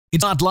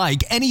It's not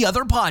like any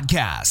other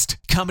podcast.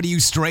 Coming to you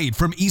straight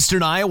from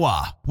Eastern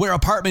Iowa, where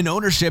apartment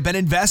ownership and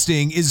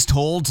investing is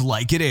told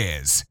like it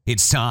is.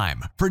 It's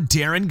time for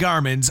Darren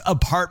Garman's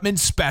Apartment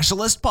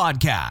Specialist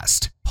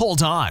Podcast.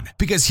 Hold on,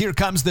 because here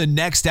comes the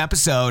next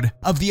episode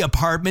of the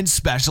Apartment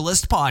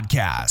Specialist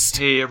Podcast.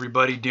 Hey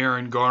everybody,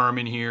 Darren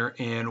Garman here,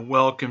 and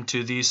welcome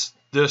to this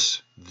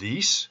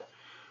week's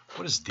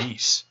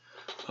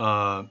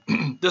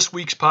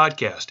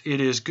podcast. It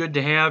is good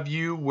to have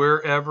you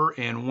wherever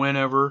and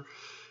whenever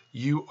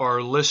you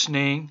are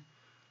listening.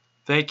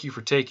 Thank you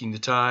for taking the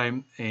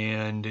time,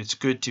 and it's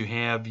good to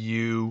have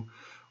you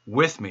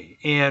with me.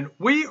 And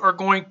we are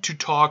going to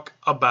talk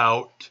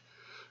about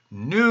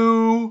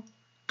new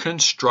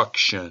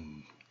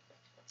construction.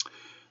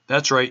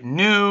 That's right,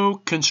 new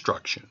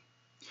construction.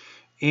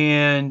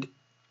 And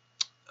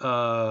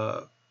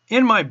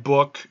in my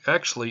book,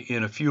 actually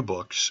in a few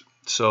books,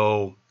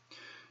 so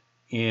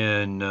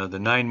in the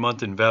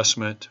 9-month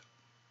investment,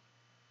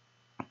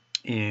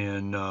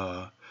 in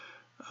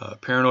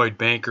Paranoid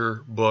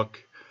Banker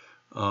book,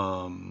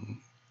 and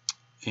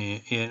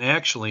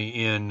actually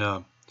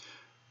in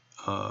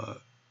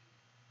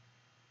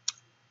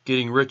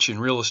Getting Rich in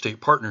Real Estate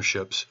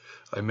Partnerships,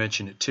 I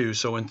mentioned it too.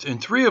 So in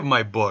 3 of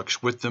my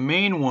books, with the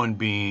main one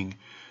being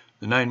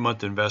the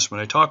 9-month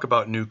investment, I talk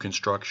about new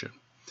construction.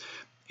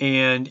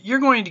 And you're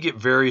going to get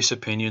various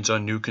opinions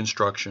on new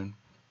construction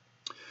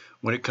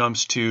when it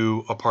comes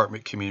to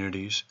apartment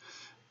communities,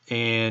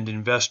 and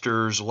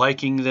investors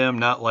liking them,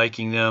 not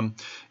liking them,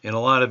 and a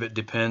lot of it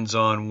depends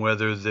on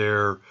whether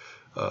they're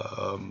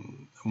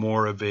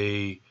more of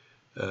a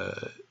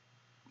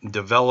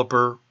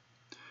developer,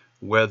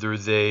 whether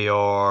they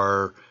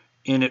are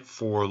in it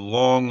for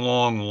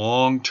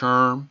long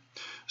term.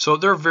 So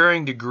there are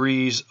varying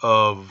degrees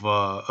of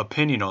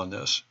opinion on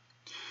this,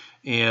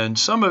 and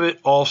some of it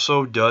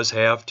also does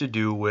have to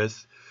do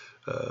with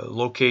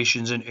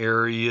locations and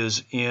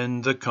areas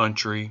in the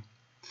country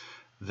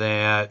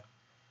that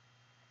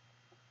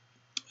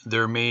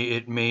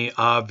it may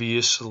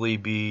obviously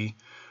be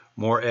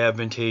more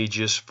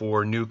advantageous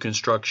for new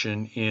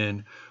construction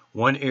in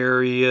one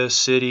area,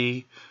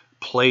 city,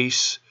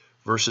 place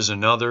versus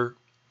another.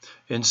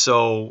 And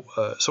so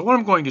what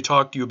I'm going to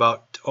talk to you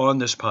about on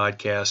this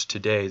podcast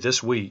today,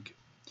 this week,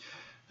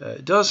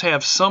 does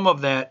have some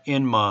of that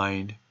in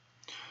mind.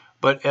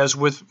 But as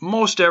with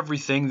most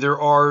everything, there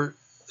are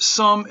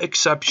some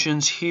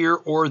exceptions here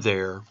or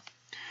there.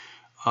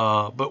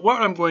 But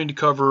what I'm going to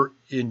cover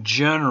in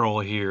general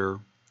here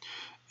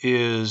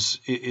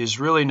is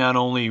really not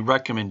only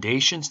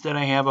recommendations that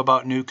I have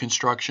about new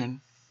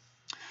construction,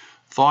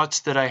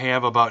 thoughts that I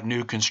have about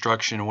new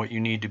construction and what you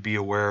need to be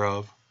aware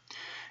of,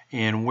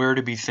 and where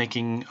to be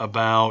thinking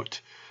about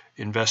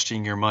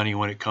investing your money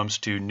when it comes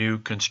to new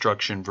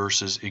construction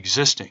versus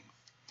existing.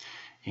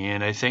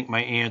 And I think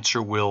my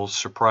answer will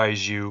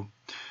surprise you.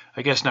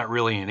 I guess not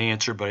really an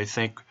answer, but I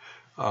think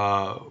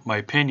my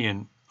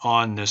opinion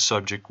on this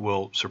subject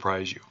will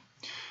surprise you.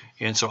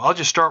 And so I'll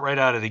just start right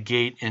out of the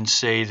gate and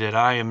say that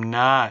I am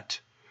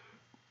not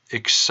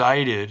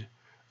excited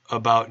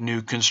about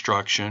new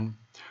construction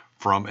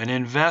from an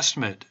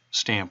investment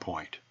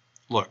standpoint.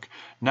 Look,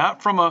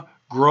 not from a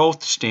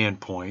growth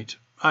standpoint.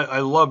 I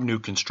love new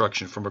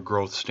construction from a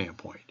growth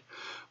standpoint.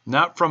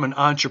 Not from an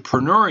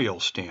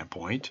entrepreneurial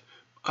standpoint.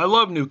 I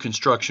love new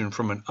construction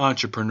from an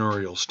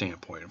entrepreneurial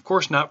standpoint. Of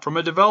course, not from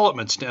a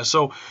development standpoint.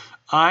 So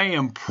I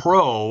am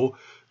pro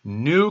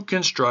new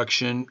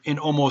construction in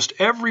almost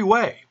every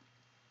way,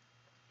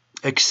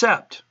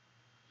 except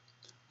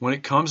when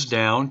it comes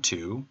down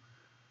to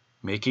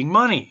making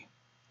money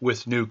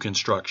with new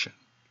construction.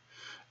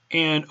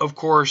 And of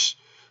course,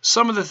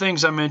 some of the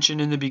things I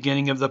mentioned in the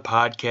beginning of the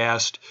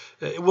podcast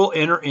will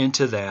enter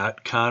into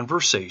that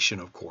conversation,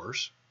 of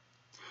course.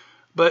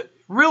 But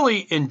really,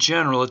 in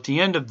general, at the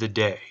end of the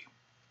day,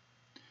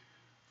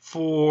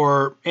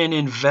 for an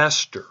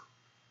investor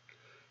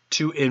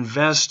to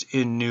invest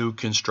in new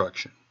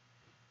construction,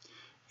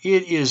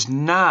 it is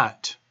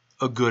not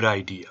a good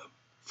idea.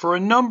 For a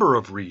number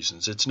of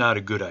reasons, it's not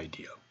a good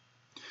idea.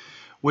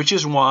 Which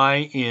is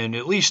why in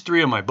at least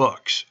 3 of my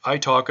books, I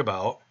talk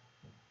about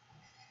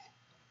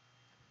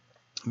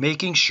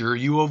making sure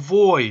you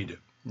avoid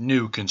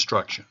new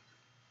construction.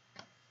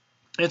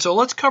 And so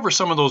let's cover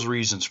some of those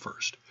reasons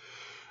first,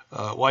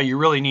 why you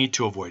really need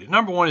to avoid it.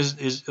 Number one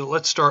is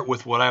let's start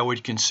with what I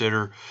would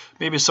consider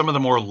maybe some of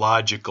the more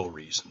logical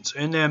reasons,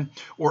 and then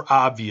or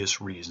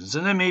obvious reasons.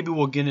 And then maybe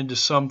we'll get into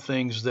some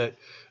things that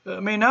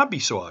may not be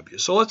so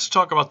obvious. So let's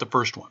talk about the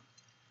first one.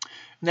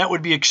 And that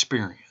would be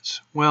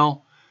experience.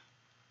 Well,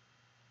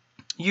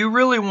 you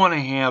really want to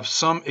have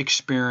some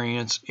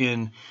experience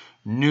in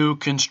new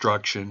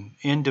construction,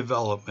 in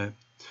development,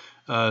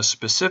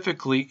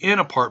 specifically in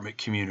apartment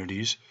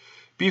communities,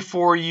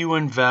 before you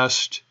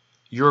invest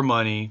your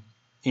money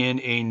in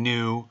a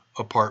new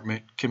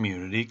apartment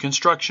community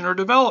construction or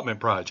development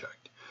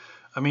project.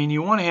 I mean,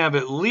 you want to have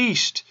at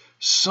least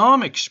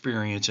some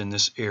experience in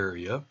this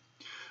area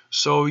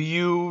so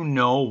you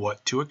know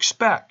what to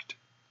expect.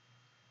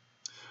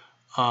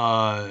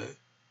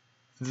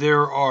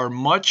 there are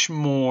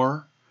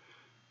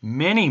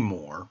many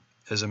more,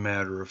 as a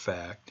matter of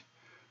fact,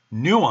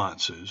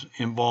 nuances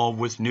involved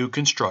with new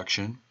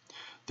construction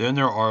than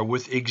there are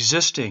with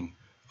existing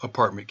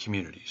apartment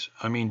communities.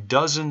 I mean,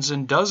 dozens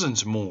and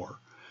dozens more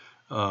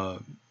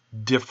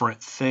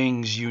different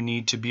things you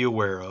need to be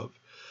aware of,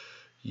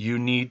 you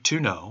need to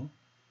know,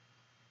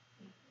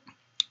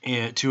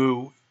 and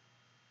to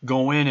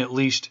go in at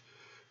least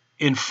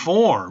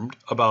informed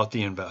about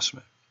the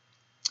investment.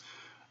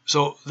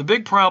 So the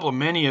big problem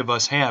many of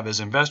us have as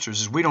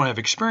investors is we don't have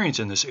experience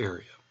in this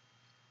area.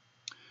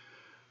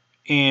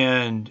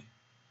 And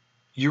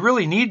you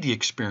really need the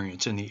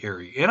experience in the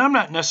area. And I'm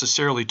not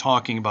necessarily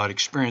talking about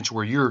experience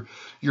where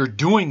you're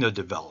doing the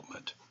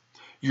development,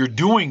 you're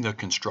doing the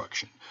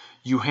construction.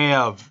 You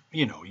have,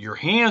 your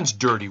hands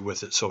dirty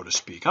with it, so to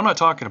speak. I'm not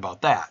talking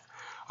about that.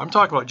 I'm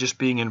talking about just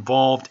being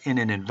involved in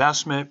an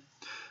investment,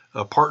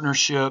 a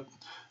partnership,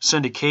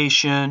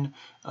 syndication,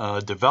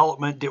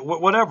 development,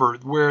 whatever,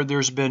 where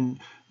there's been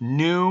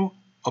new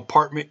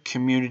apartment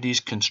communities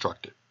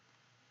constructed.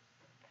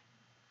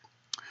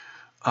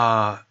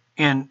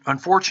 And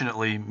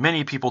unfortunately,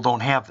 many people don't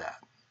have that.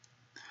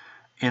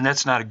 And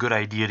that's not a good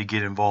idea to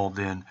get involved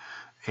in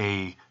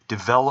a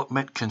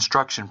development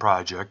construction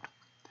project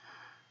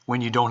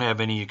when you don't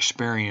have any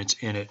experience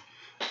in it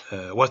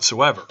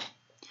whatsoever.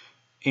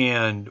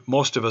 And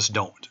most of us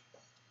don't.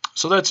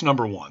 So that's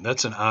number one.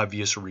 That's an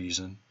obvious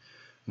reason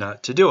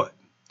not to do it.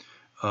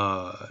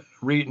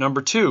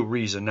 Number two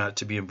reason not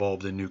to be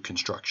involved in new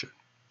construction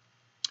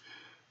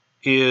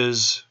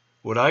is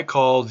what I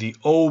call the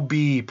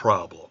OB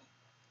problem.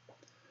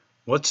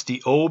 What's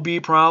the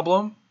OB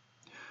problem?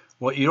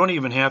 Well, you don't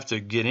even have to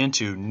get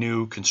into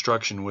new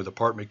construction with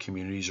apartment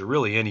communities or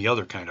really any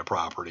other kind of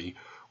property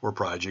or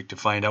project to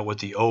find out what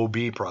the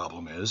OB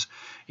problem is.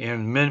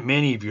 And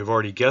many of you have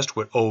already guessed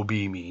what OB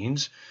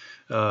means.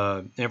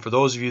 And for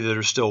those of you that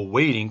are still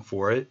waiting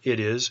for it, it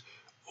is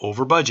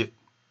over budget.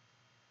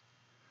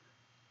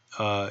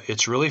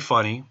 It's really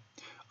funny.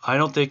 I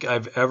don't think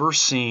I've ever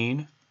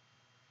seen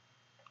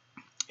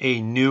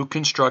a new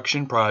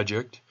construction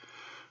project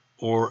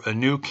or a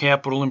new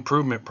capital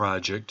improvement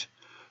project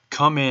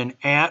come in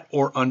at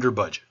or under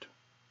budget.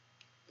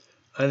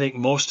 I think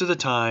most of the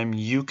time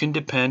you can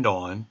depend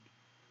on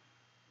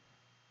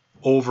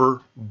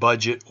over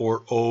budget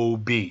or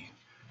OB.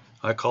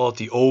 I call it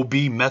the OB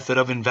method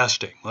of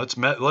investing.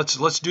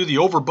 Let's do the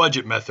over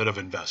budget method of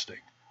investing.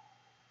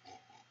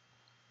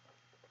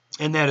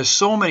 And that is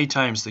so many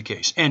times the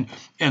case. And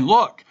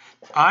look,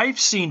 I've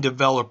seen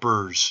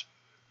developers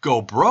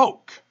go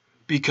broke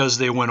because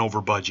they went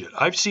over budget.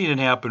 I've seen it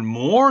happen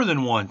more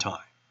than one time.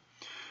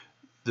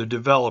 The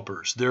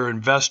developers, their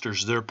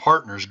investors, their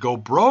partners go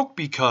broke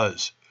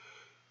because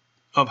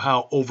of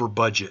how over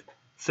budget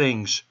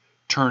things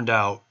turned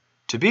out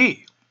to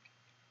be.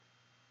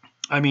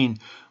 I mean,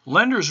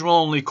 lenders will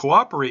only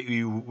cooperate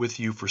with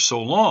you for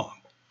so long.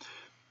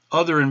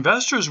 Other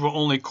investors will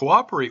only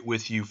cooperate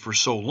with you for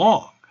so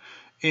long.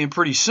 And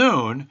pretty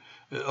soon,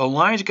 a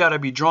line's got to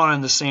be drawn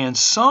in the sand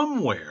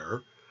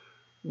somewhere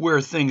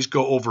where things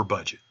go over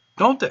budget,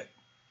 don't they?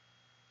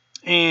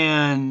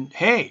 And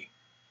hey,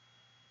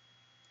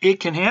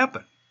 it can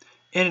happen.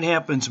 And it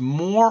happens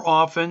more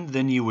often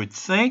than you would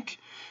think,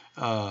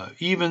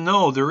 even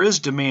though there is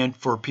demand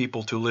for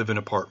people to live in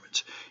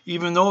apartments,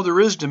 even though there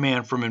is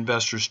demand from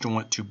investors to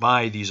want to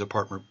buy these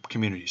apartment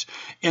communities.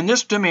 And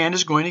this demand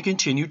is going to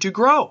continue to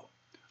grow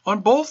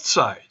on both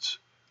sides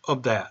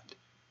of that.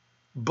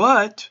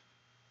 But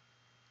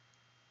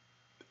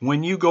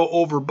when you go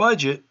over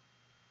budget,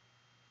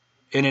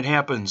 and it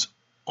happens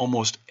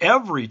almost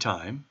every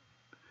time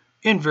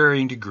in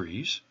varying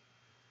degrees,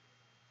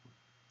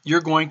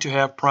 you're going to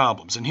have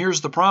problems. And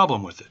here's the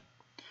problem with it.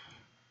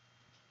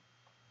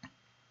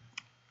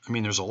 I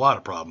mean, there's a lot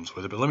of problems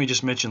with it, but let me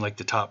just mention like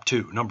the top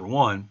two. Number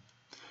one,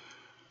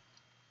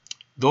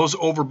 those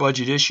over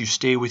budget issues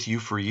stay with you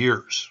for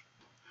years.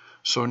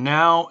 So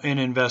now an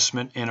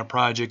investment in a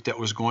project that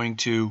was going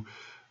to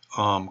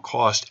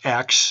cost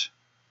X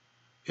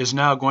is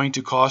now going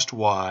to cost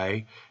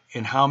Y,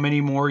 and how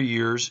many more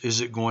years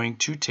is it going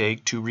to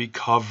take to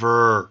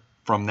recover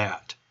from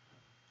that?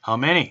 How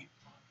many?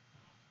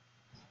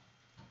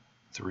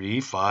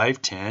 3,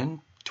 5,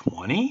 10,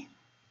 20?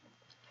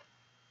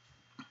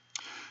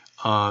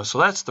 So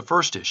that's the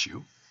first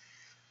issue.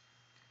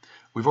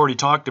 We've already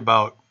talked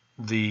about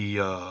the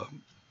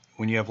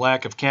when you have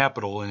lack of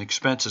capital and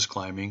expenses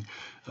climbing,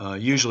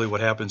 usually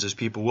what happens is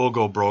people will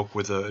go broke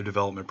with a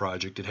development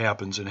project. It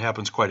happens, and it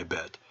happens quite a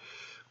bit.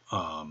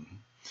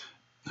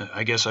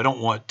 I guess I don't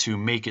want to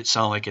make it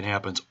sound like it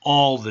happens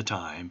all the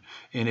time,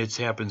 and it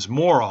happens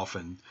more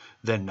often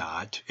than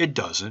not. It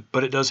doesn't,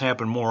 but it does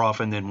happen more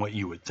often than what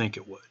you would think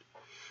it would.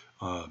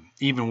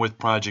 Even with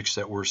projects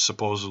that were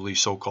supposedly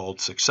so-called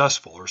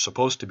successful or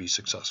supposed to be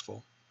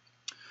successful.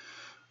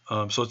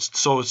 So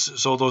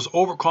those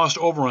cost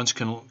overruns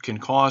can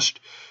cost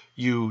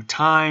you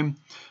time,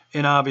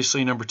 and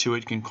obviously number two,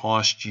 it can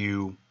cost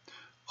you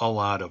a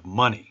lot of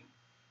money,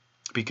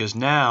 because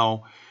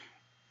now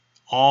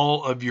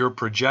all of your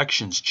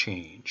projections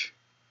change.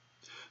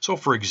 So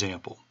for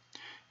example,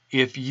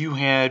 if you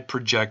had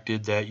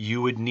projected that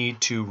you would need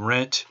to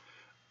rent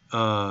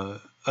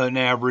an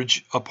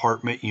average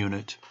apartment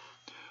unit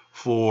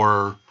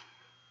for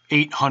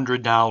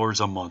 $800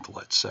 a month,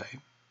 let's say.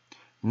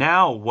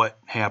 Now what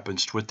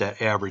happens with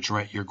that average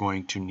rent you're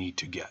going to need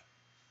to get?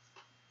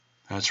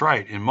 That's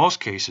right. In most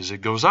cases,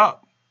 it goes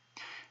up.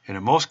 And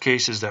in most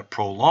cases, that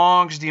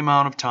prolongs the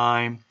amount of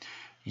time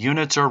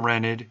units are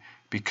rented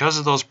because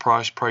of those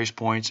price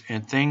points,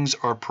 and things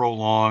are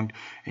prolonged.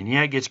 And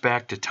yeah, it gets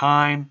back to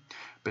time,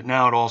 but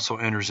now it also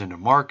enters into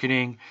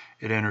marketing.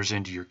 It enters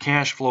into your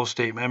cash flow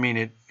statement. I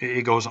mean,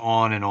 it goes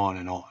on and on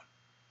and on.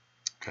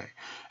 Okay.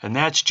 And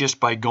that's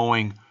just by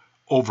going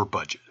over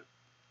budget.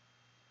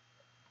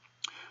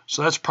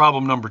 So that's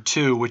problem number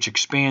 2, which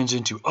expands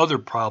into other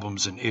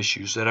problems and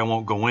issues that I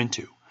won't go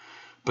into.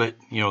 But,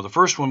 the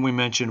first one we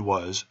mentioned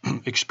was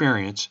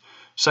experience.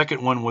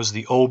 Second one was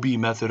the OB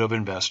method of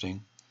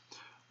investing,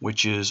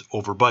 which is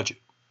over budget.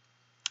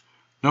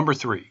 Number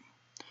 3,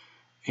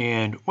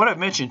 and what I've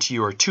mentioned to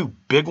you are 2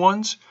 big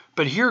ones,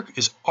 but here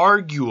is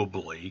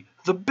arguably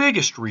the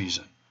biggest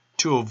reason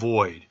to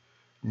avoid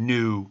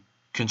new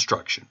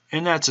construction,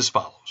 and that's as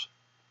follows.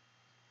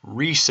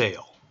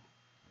 Resale.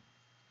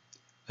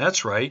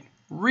 That's right,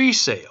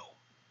 resale.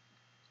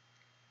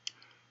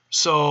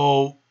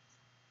 So,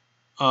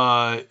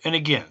 and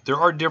again, there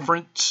are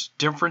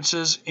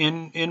differences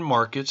in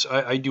markets.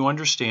 I do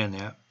understand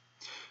that.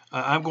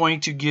 I'm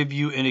going to give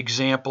you an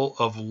example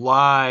of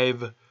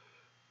live,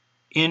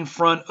 in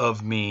front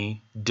of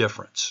me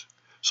difference.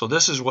 So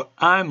this is what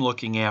I'm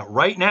looking at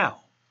right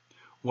now.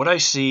 What I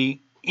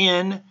see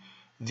in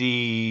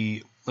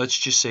the, let's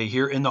just say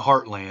here in the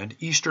heartland,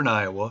 eastern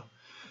Iowa,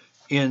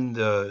 in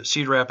the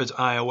Cedar Rapids,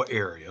 Iowa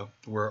area,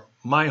 where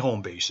my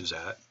home base is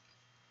at,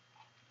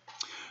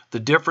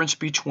 the difference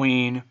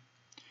between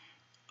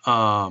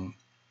a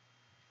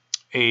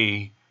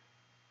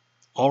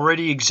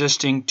already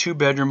existing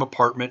 2-bedroom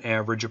apartment,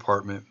 average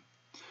apartment,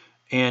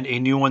 and a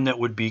new one that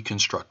would be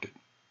constructed.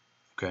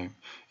 Okay,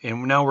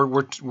 and now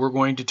we're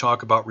going to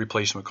talk about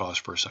replacement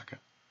cost for a second,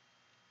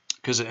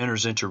 because it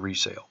enters into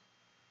resale.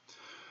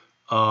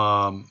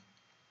 So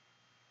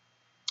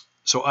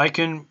I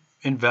can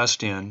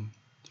invest in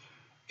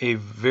a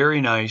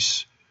very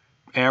nice,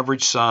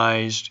 average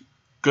sized,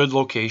 good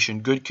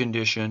location, good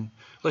condition.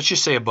 Let's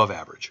just say above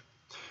average.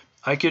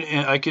 I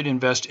could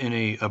invest in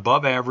a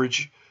above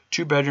average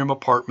 2-bedroom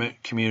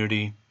apartment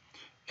community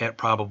at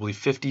probably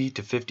 $50,000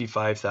 to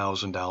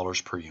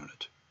 $55,000 per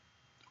unit.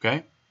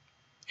 Okay,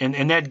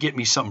 and that'd get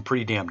me something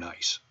pretty damn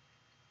nice.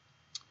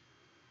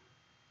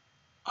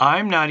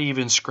 I'm not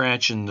even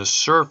scratching the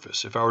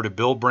surface. If I were to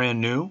build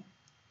brand new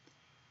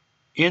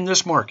in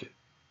this market,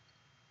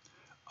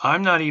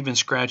 I'm not even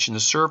scratching the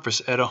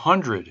surface at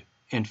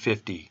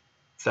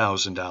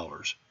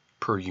 $150,000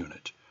 per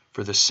unit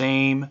for the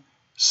same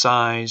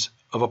size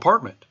of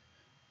apartment,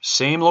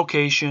 same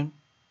location,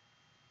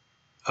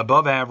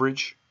 above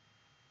average,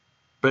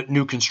 but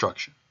new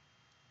construction.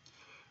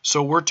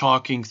 So we're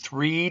talking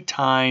 3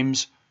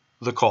 times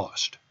the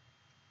cost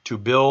to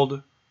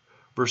build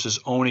versus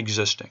own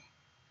existing.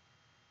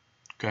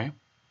 Okay?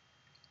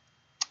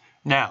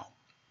 Now,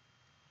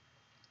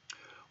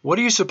 what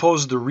do you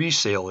suppose the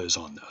resale is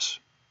on this?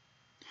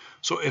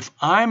 So if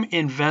I'm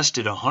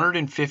invested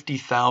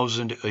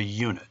 $150,000 a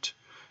unit,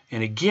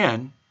 and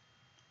again,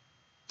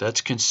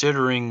 that's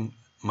considering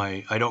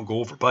I don't go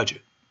over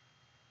budget.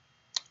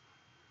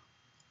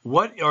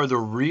 What are the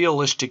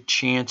realistic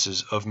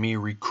chances of me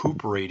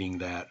recuperating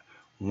that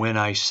when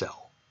I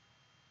sell?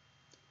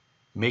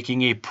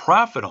 Making a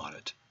profit on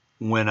it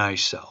when I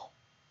sell?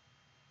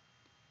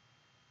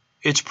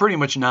 It's pretty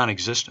much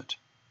non-existent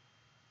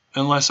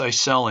unless I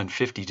sell in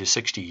 50 to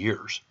 60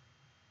 years.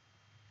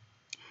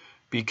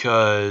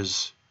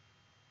 Because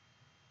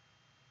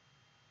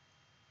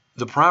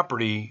the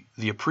property,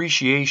 the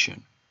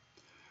appreciation,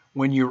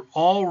 when you're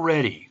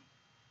already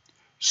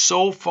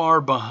so far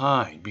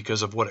behind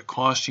because of what it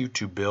costs you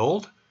to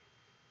build,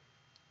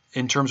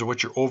 in terms of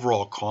what your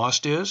overall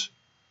cost is,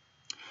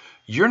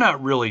 you're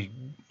not really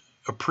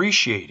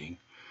appreciating.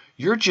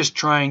 You're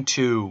just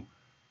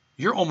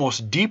you're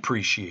almost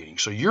depreciating.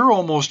 So you're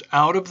almost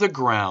out of the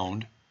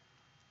ground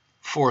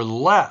for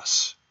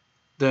less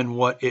than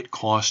what it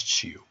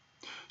costs you.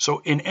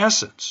 So in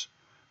essence,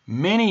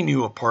 many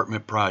new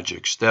apartment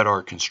projects that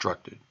are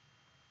constructed,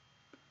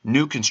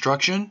 new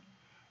construction,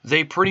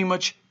 they pretty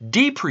much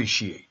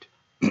depreciate,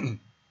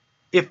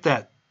 if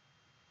that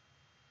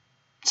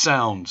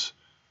sounds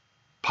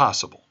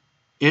possible.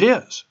 It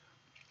is.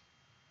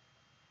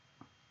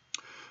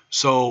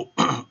 So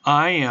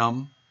I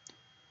am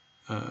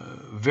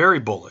very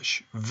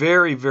bullish,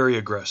 very, very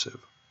aggressive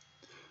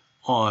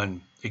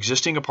on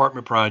existing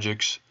apartment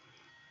projects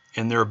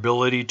and their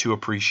ability to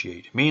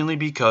appreciate, mainly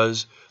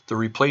because the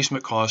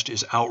replacement cost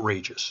is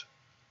outrageous.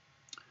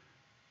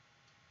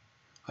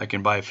 I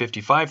can buy a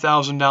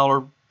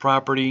 $55,000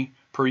 property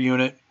per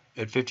unit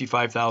at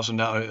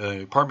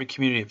 $55,000, apartment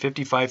community at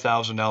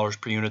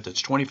 $55,000 per unit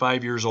that's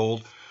 25 years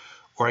old,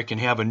 or I can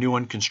have a new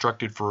one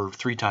constructed for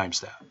 3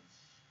 times that.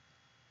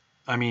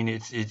 I mean,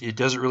 it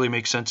doesn't really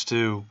make sense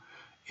to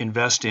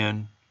invest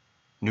in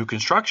new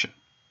construction,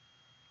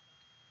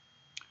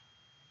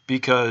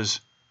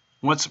 because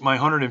once my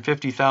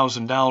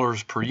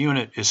 $150,000 per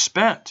unit is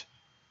spent,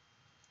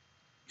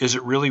 is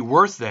it really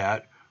worth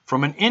that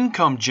from an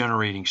income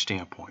generating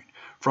standpoint,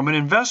 from an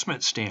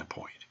investment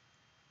standpoint?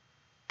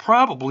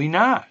 Probably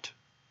not.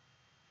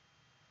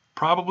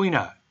 Probably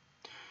not.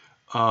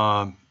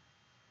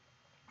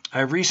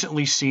 I've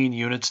recently seen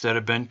units that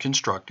have been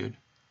constructed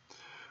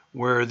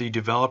where the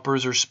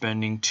developers are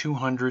spending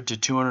 $200,000 to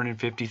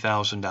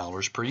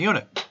 $250,000 per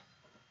unit.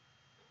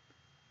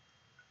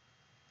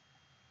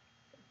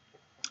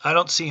 I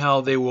don't see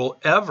how they will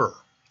ever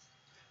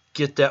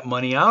get that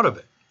money out of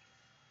it.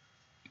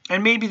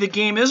 And maybe the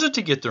game isn't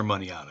to get their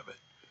money out of it.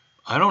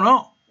 I don't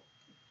know.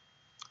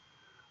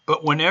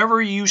 But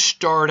whenever you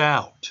start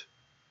out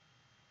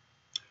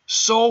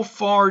so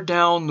far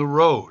down the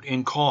road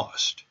in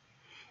cost,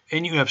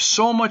 and you have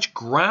so much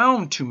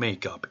ground to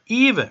make up,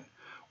 even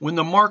when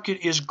the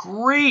market is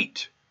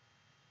great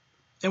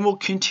and will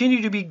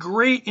continue to be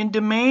great in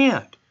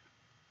demand,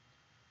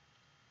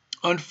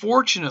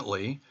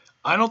 unfortunately,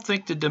 I don't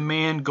think the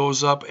demand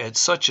goes up at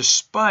such a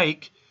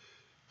spike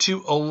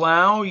to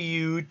allow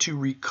you to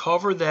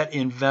recover that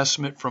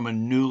investment from a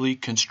newly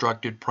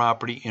constructed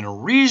property in a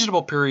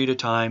reasonable period of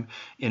time.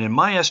 And in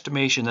my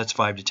estimation, that's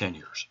 5 to 10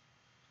 years.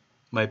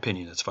 My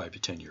opinion, that's 5 to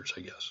 10 years,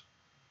 I guess.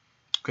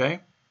 Okay?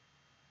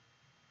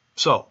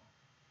 So,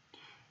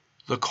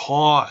 the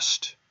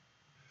cost,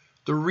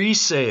 the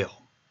resale,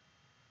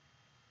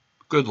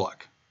 good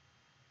luck.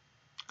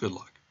 Good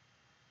luck.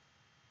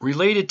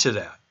 Related to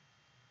that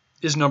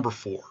is number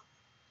 4.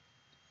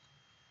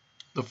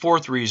 The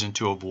fourth reason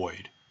to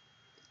avoid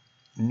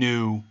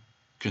new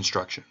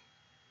construction.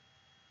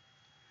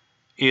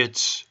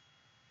 It's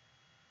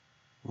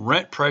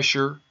rent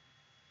pressure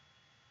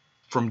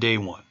from day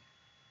one.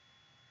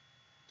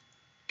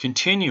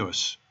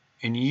 Continuous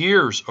and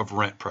years of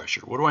rent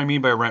pressure. What do I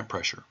mean by rent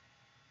pressure?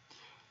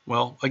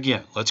 Well,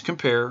 again, let's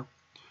compare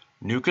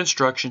new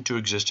construction to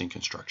existing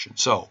construction.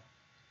 So,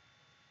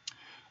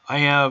 I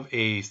have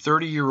a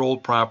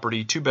 30-year-old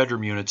property,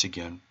 2-bedroom units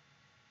again.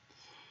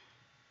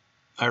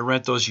 I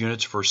rent those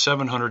units for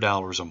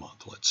 $700 a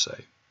month, let's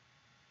say.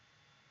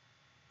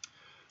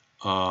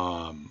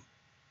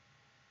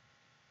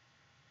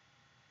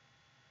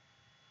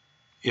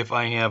 If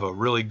I have a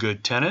really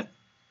good tenant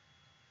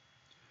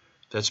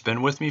that's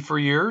been with me for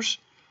years,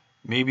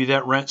 maybe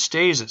that rent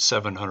stays at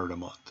 $700 a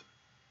month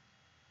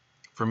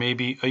for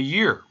maybe a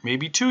year,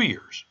 maybe 2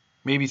 years,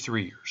 maybe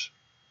 3 years.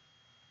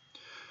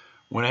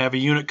 When I have a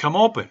unit come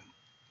open,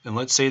 and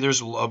let's say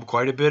there's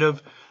quite a bit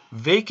of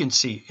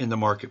vacancy in the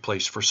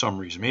marketplace for some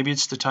reason. Maybe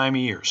it's the time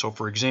of year. So,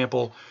 for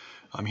example,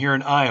 I'm here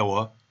in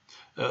Iowa.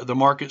 The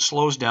market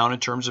slows down in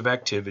terms of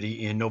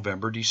activity in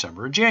November,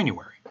 December, and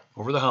January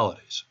over the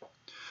holidays.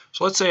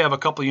 So let's say I have a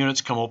couple of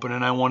units come open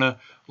and I want to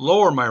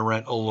lower my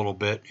rent a little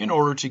bit in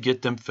order to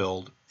get them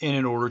filled and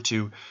in order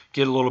to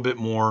get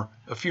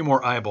a few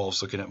more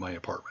eyeballs looking at my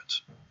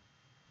apartments.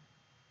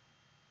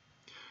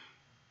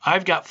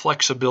 I've got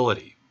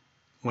flexibility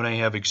when I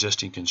have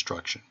existing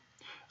construction.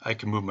 I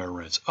can move my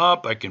rents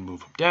up, I can move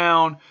them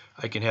down,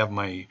 I can have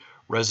my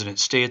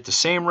residents stay at the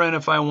same rent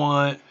if I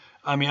want.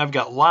 I mean, I've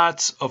got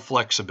lots of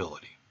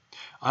flexibility.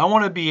 I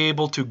want to be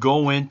able to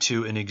go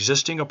into an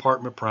existing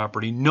apartment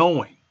property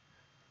knowing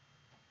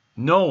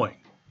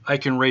I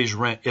can raise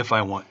rent if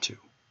I want to.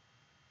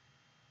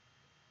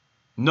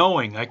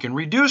 Knowing I can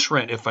reduce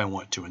rent if I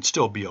want to and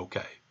still be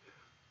okay,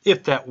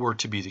 if that were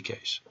to be the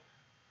case.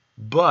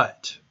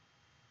 But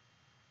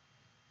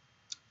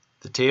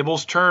the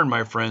tables turn,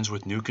 my friends,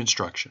 with new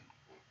construction.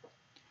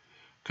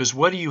 Because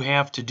what do you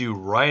have to do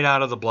right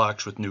out of the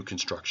blocks with new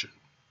construction?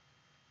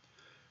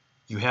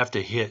 You have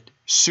to hit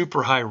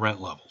super high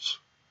rent levels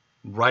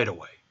right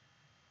away.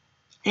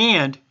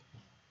 And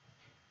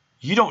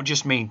you don't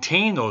just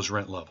maintain those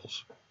rent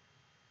levels.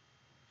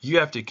 You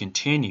have to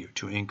continue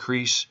to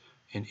increase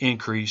and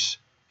increase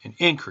and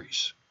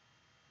increase.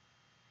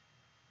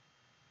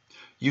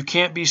 You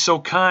can't be so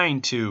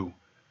kind to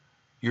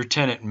your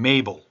tenant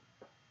Mabel.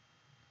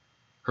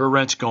 Her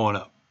rent's going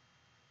up.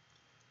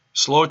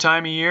 Slow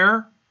time of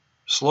year,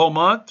 slow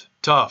month,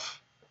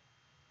 tough.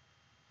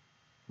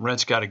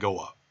 Rent's got to go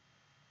up.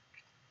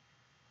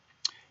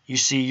 You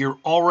see, you're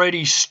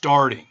already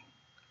starting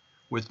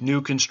with new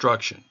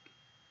construction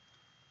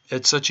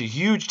at such a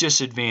huge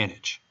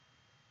disadvantage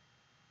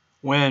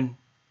when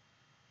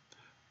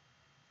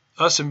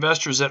us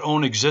investors that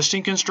own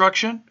existing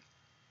construction,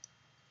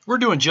 we're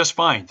doing just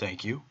fine,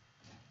 thank you.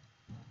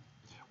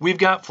 We've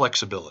got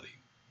flexibility.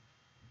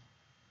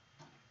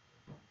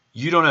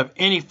 You don't have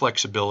any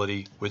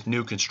flexibility with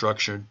new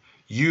construction.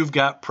 You've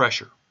got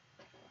pressure.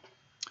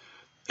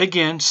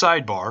 Again,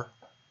 sidebar,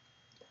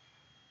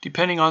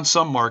 depending on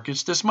some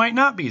markets, this might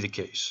not be the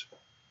case.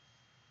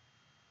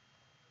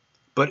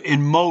 But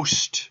in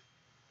most,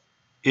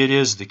 it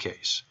is the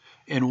case.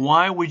 And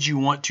why would you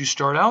want to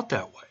start out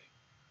that way?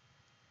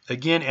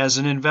 Again, as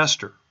an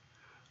investor.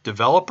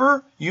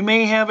 Developer, you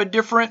may have a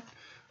different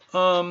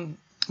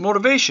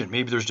motivation.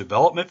 Maybe there's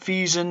development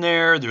fees in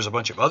there. There's a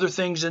bunch of other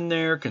things in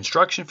there,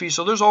 construction fees.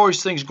 So there's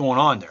always things going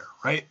on there,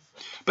 right?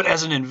 But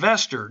as an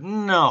investor,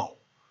 no.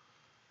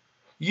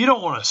 You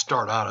don't want to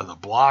start out of the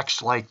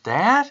blocks like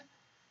that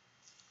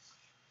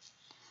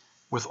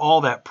with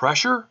all that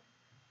pressure.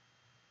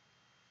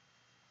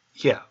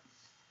 Yeah.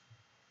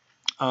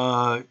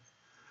 I'll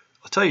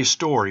tell you a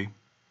story,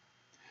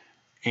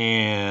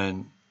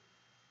 and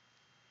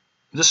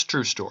this is a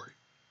true story.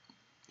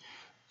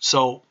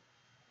 So,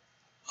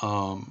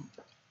 some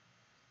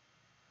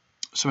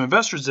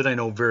investors that I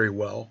know very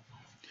well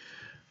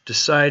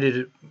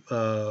decided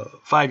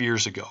 5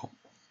 years ago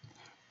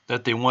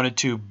that they wanted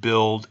to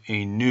build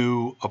a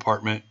new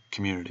apartment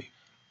community.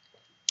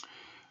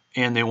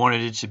 And they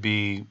wanted it to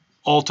be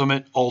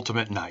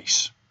ultimate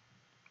nice.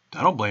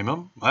 I don't blame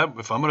them.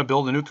 If I'm going to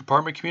build a new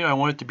apartment community, I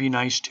want it to be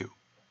nice too.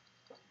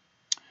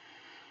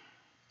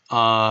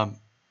 3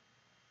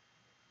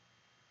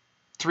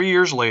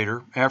 years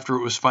later, after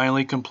it was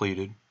finally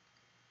completed,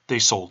 they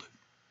sold it.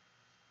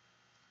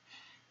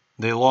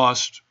 They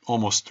lost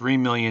almost $3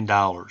 million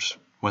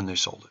when they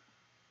sold it.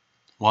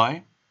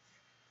 Why?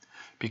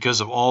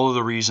 Because of all of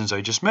the reasons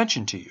I just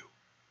mentioned to you.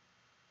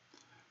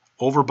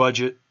 Over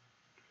budget,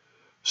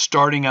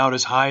 starting out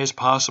as high as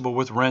possible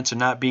with rents and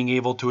not being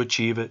able to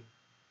achieve it,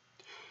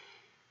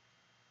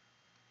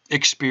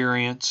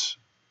 experience,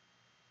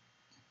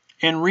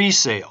 and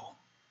resale.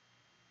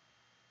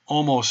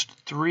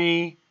 Almost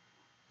 $3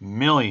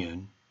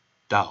 million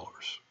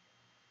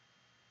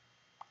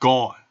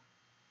gone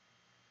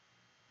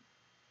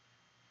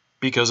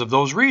because of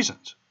those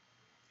reasons.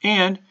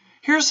 And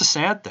here's the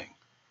sad thing.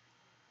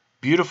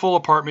 Beautiful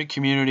apartment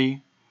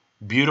community,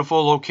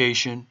 beautiful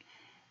location.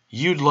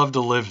 You'd love to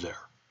live there.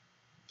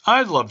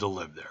 I'd love to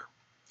live there.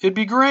 It'd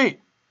be great.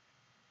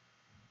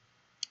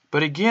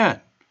 But again,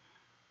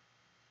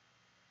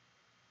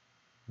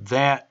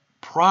 that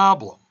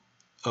problem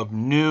of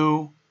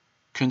new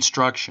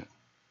construction,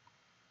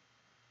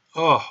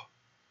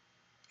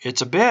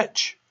 it's a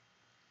bitch.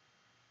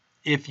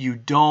 If you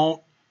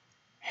don't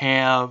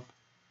have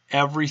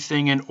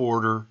everything in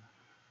order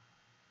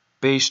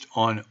based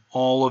on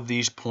all of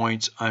these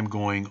points I'm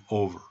going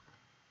over,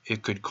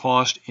 it could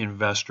cost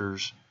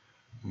investors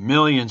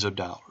millions of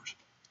dollars.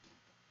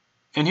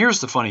 And here's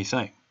the funny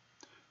thing.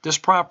 This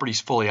property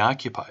is fully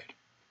occupied.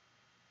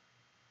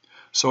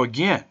 So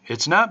again,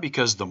 it's not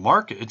because the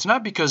market, it's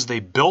not because they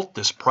built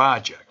this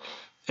project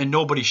and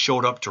nobody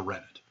showed up to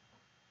rent it.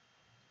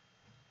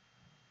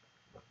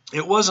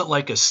 It wasn't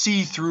like a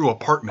see-through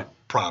apartment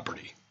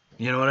property.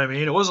 You know what I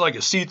mean? It wasn't like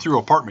a see-through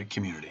apartment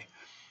community.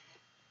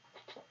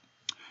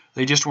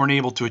 They just weren't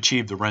able to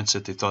achieve the rents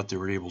that they thought they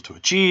were able to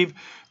achieve.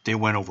 They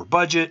went over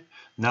budget.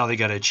 Now they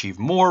got to achieve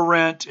more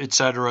rent,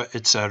 etc.,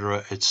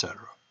 etc., etc.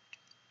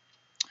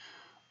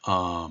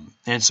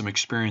 And some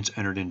experience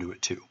entered into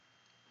it too.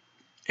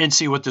 And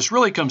see, what this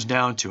really comes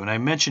down to, and I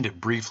mentioned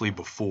it briefly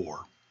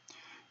before,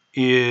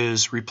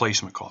 is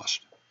replacement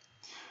cost.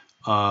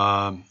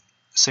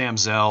 Sam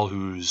Zell,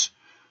 who's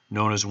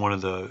known as one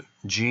of the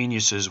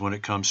geniuses when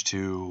it comes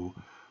to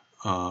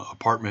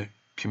apartment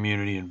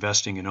community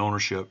investing and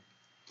ownership,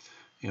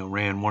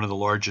 ran one of the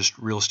largest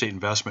real estate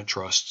investment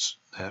trusts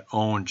that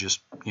owned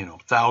just,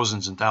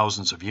 thousands and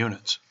thousands of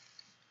units.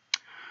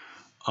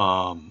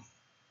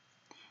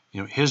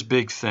 His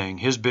big thing,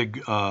 his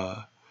big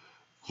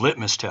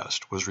litmus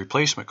test was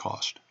replacement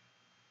cost.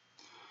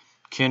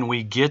 Can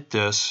we get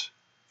this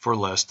for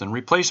less than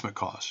replacement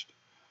cost?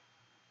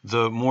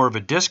 The more of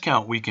a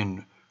discount we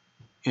can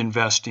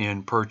invest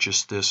in,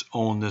 purchase this,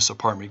 own this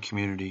apartment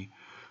community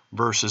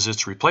versus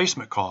its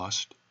replacement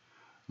cost,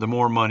 the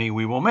more money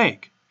we will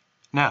make.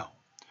 Now,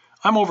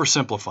 I'm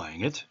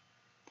oversimplifying it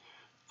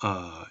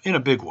in a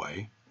big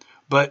way,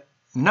 but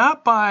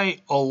not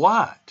by a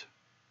lot.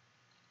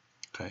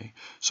 Okay,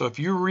 so if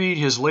you read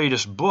his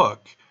latest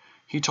book,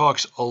 he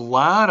talks a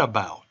lot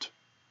about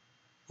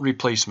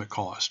replacement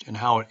cost and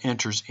how it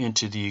enters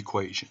into the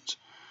equations.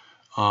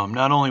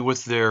 Not only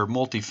with their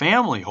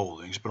multifamily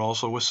holdings, but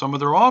also with some of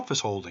their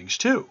office holdings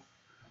too.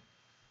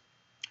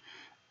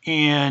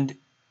 And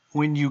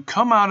when you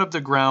come out of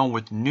the ground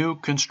with new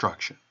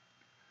construction,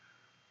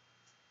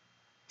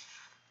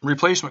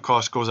 replacement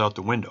cost goes out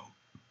the window.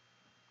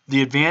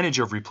 The advantage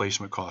of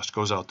replacement cost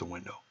goes out the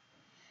window.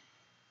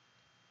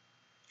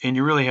 And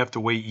you really have to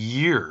wait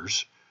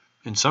years,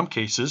 in some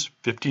cases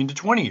 15 to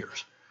 20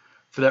 years,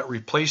 for that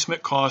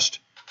replacement cost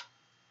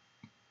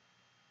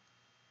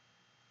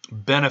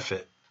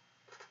benefit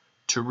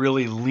to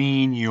really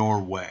lean your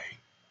way.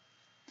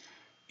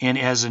 And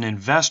as an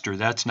investor,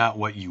 that's not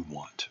what you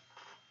want.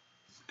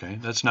 Okay,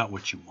 that's not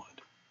what you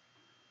want.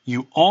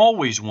 You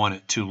always want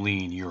it to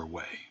lean your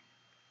way.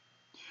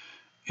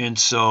 And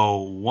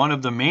so one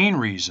of the main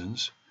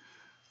reasons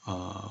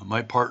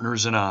my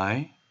partners and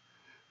I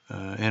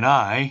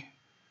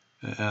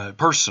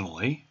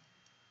personally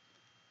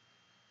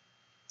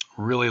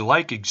really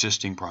like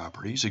existing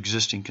properties,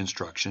 existing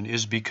construction,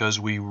 is because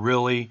we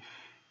really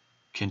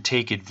can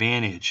take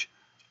advantage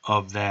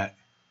of that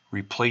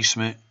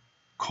replacement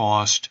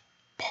cost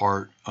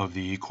part of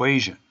the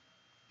equation.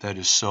 that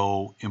is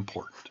so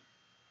important.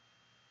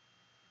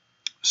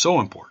 So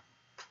important.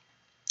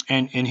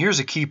 And here's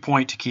a key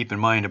point to keep in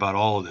mind about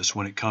all of this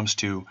when it comes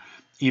to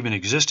even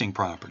existing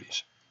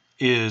properties,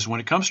 is when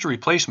it comes to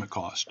replacement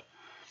cost,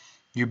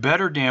 you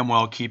better damn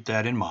well keep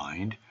that in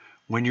mind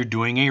when you're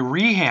doing a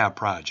rehab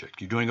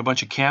project. You're doing a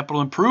bunch of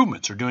capital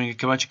improvements or doing a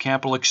bunch of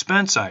capital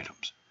expense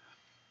items.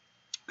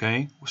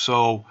 Okay,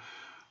 so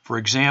for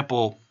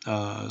example,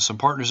 some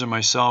partners and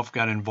myself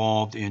got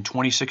involved in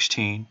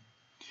 2016,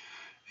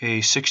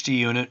 a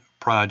 60-unit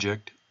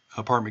project,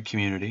 apartment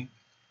community.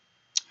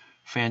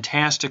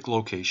 Fantastic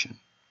location,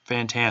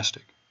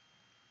 fantastic.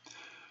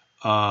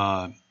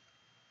 But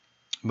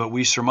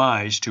we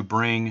surmised to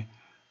bring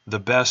the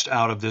best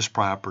out of this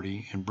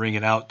property and bring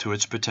it out to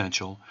its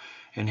potential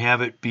and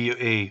have it be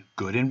a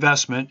good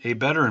investment, a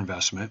better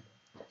investment,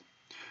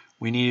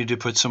 we needed to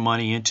put some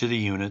money into the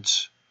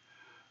units,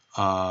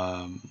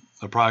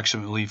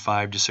 approximately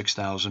 $5,000 to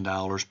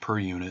 $6,000 per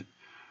unit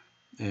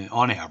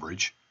on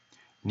average,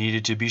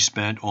 needed to be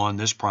spent on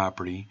this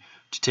property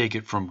to take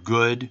it from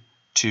good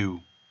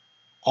to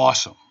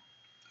awesome.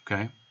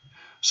 Okay,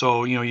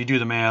 so you do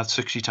the math.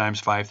 60 times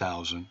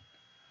 5,000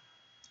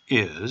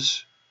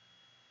 is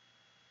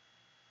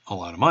a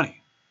lot of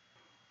money,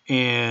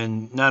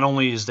 and not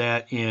only is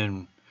that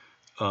in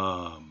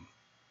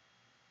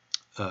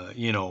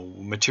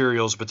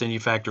materials, but then you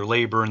factor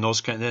labor and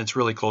those then it's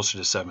really closer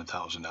to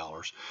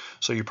 $7,000.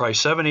 So you're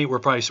probably we're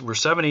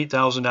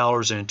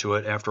 $8,000 into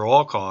it after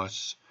all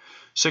costs,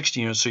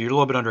 60 units. So you're a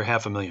little bit under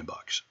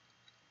 $500,000.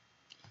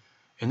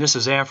 And this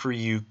is after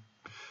you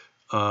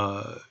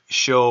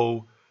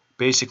show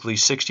basically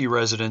 60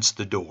 residents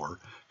the door,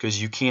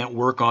 because you can't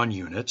work on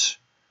units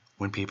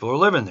when people are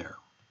living there.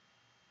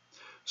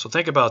 So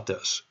think about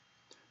this.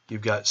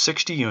 You've got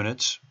 60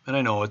 units, and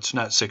I know it's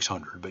not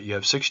 600, but you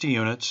have 60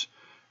 units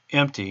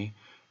empty.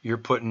 You're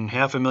putting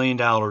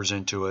 $500,000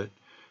 into it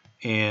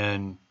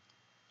and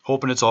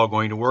hoping it's all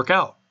going to work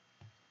out.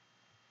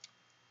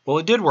 Well,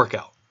 it did work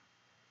out.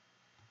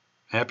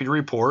 Happy to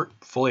report,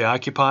 fully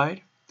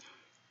occupied,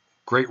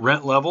 great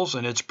rent levels,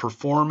 and it's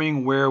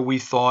performing where we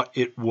thought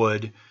it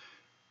would.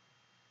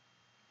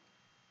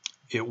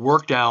 It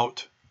worked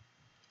out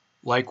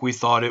like we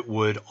thought it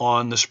would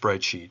on the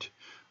spreadsheet.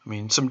 I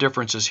mean, some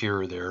differences here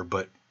or there,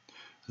 but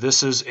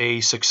this is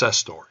a success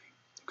story.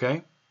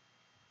 Okay?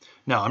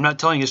 Now, I'm not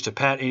telling you this to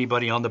pat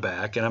anybody on the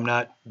back, and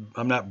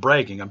I'm not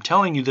bragging. I'm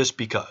telling you this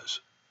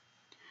because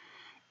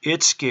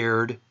it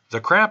scared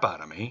the crap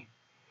out of me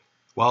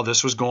while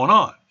this was going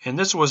on. And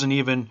this wasn't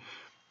even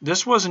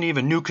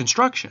new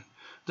construction.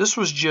 This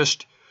was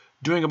just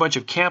doing a bunch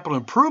of capital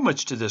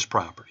improvements to this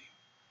property.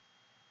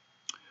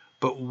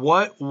 But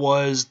what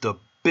was the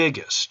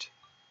biggest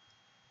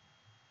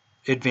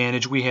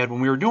advantage we had when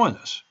we were doing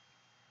this?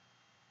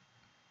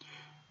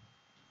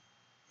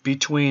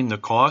 Between the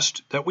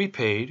cost that we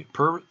paid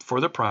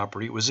for the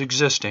property was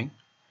existing,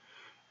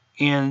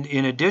 and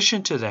in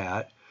addition to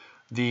that,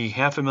 the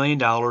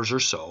 $500,000 or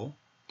so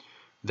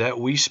that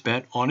we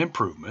spent on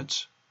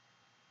improvements,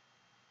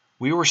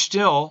 we were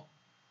still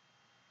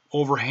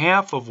over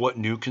half of what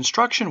new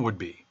construction would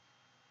be.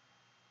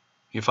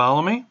 You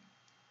follow me?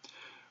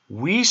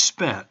 We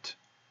spent,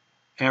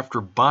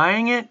 after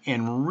buying it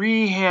and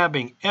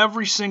rehabbing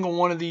every single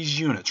one of these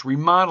units,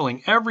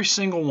 remodeling every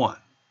single one,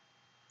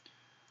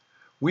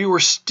 we were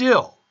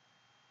still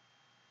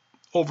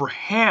over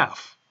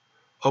half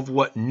of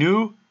what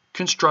new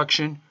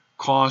construction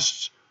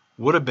costs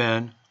would have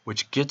been,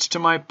 which gets to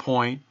my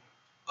point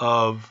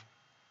of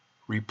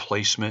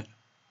replacement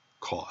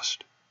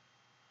cost.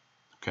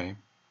 Okay?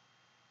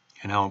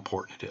 And how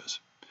important it is.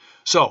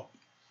 So,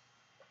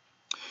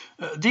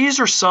 these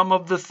are some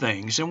of the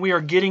things, and we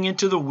are getting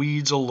into the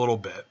weeds a little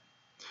bit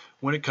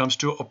when it comes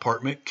to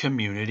apartment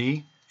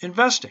community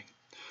investing.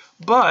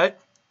 But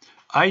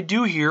I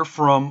do hear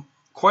from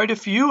quite a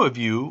few of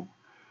you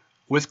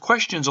with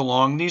questions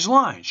along these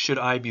lines. Should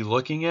I be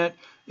looking at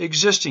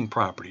existing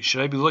property?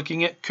 Should I be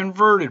looking at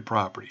converted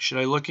property? Should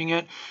I be looking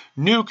at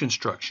new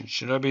construction?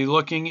 Should I be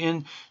looking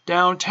in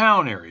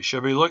downtown areas?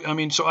 Should I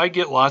be so I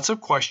get lots of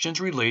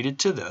questions related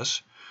to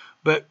this,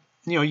 but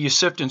you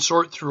sift and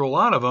sort through a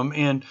lot of them,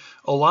 and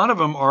a lot of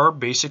them are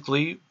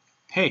basically,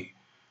 hey,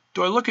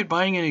 do I look at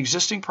buying an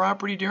existing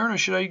property, Darren, or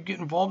should I get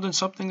involved in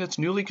something that's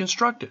newly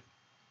constructed?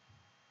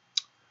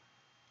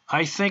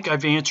 I think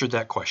I've answered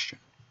that question.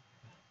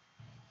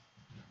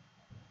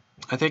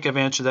 I think I've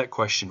answered that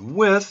question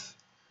with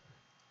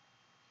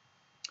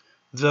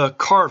the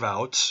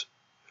carve-outs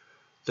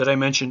that I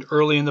mentioned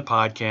early in the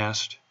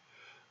podcast,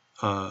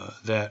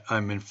 that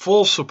I'm in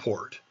full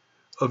support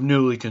of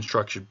newly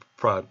constructed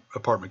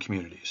apartment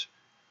communities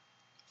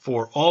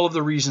for all of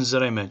the reasons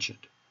that I mentioned.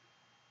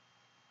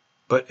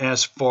 But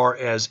as far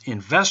as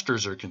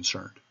investors are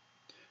concerned,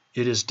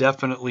 it is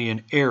definitely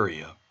an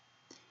area,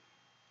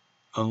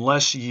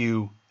 unless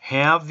you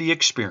have the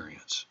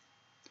experience,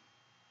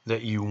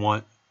 that you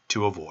want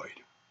to avoid.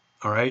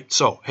 All right.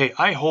 So, hey,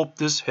 I hope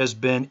this has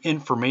been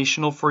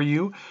informational for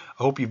you.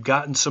 I hope you've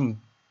gotten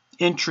some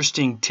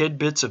interesting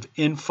tidbits of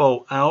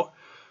info out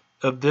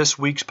of this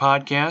week's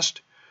podcast.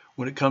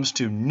 when it comes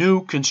to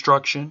new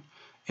construction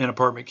and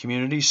apartment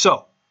communities.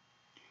 So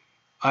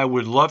I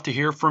would love to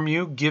hear from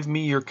you. Give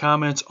me your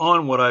comments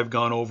on what I've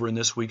gone over in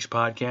this week's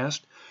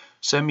podcast.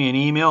 Send me an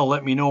email.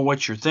 Let me know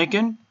what you're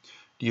thinking.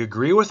 Do you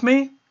agree with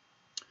me?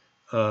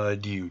 Do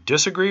you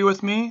disagree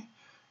with me?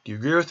 Do you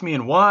agree with me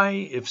and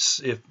why?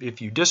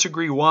 If you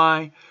disagree,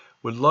 why?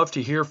 Would love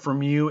to hear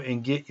from you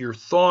and get your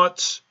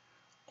thoughts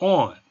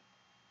on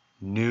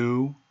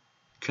new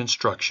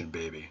construction,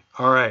 baby.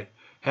 All right.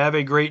 Have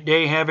a great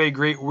day. Have a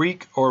great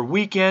week or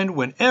weekend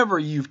whenever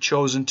you've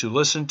chosen to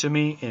listen to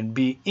me and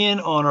be in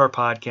on our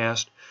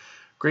podcast.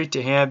 Great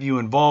to have you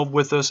involved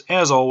with us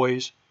as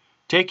always.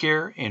 Take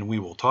care, and we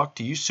will talk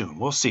to you soon.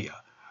 We'll see ya.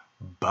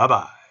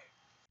 Bye-bye.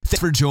 Thanks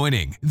for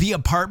joining the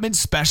Apartment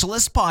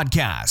Specialist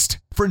Podcast.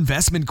 For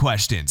investment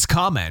questions,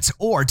 comments,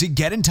 or to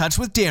get in touch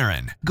with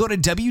Darren, go to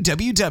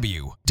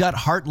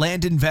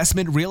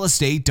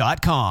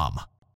www.heartlandinvestmentrealestate.com.